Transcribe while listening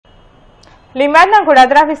લીંબાદના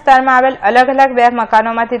ઘોડાદરા વિસ્તારમાં આવેલ અલગ અલગ બે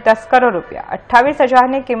મકાનોમાંથી તસ્કરો રૂપિયા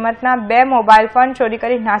 28,000ની કિંમતના બે મોબાઈલ ફોન ચોરી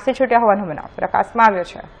કરી નાસી છૂટ્યા હોવાનો બનાવ પ્રકાશમાં આવ્યો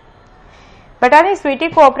છે. પટાની સ્વીટી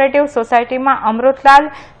કોઓપરેટિવ સોસાયટીમાં અમૃતલાલ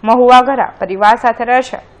મહુવાગરા પરિવાર સાથે રહે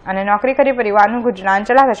છે અને નોકરી કરી પરિવારનું ગુજરાન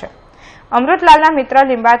ચલાવે છે. અમૃતલાલના મિત્ર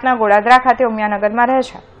લીંબાદના ઘોડાદરા ખાતે ઉમિયાનગરમાં રહે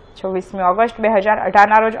છે. 24મી ઓગસ્ટ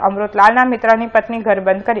 2018ના રોજ અમૃતલાલના મિત્રની પત્ની ઘર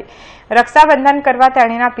બંધ કરી રક્ષાબંધન કરવા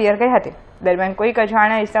તેણીના પિયર ગઈ હતી. દરમિયાન કોઈક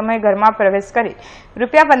અજાણ્યા ઇસમોએ ઘરમાં પ્રવેશ કરી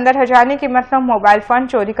રૂપિયા 15,000ની કિંમતનો મોબાઈલ ફોન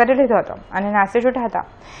ચોરી કરી લીધો હતો અને નાસી છૂટ્યા હતા.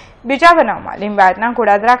 બીજા બનાવમાં લીંબાદના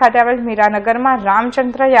ઘોડાદરા ખાતે આવેલ મીરાનગરમાં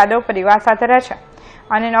રામચંદ્ર યાદવ પરિવાર સાથે રહે છે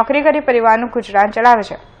અને નોકરી કરી પરિવારનું ગુજરાન ચલાવે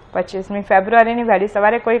છે. 25મી ફેબ્રુઆરીની વહેલી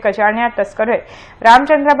સવારે કોઈક અજાણ્યા તસ્કરોએ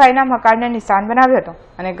રામચંદ્રભાઈના મકાનને નિશાન બનાવ્યો હતો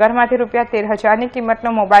અને ઘરમાંથી રૂપિયા 13,000ની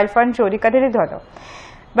કિંમતનો મોબાઈલ ફોન ચોરી કરી લીધો હતો.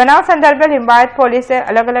 બનાવ સંદર્ભે લીંબાયત પોલીસે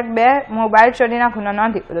અલગ અલગ બે મોબાઈલ ચોરીના ગુનો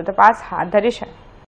નોંધી વધુ તપાસ હાથ ધરી છે.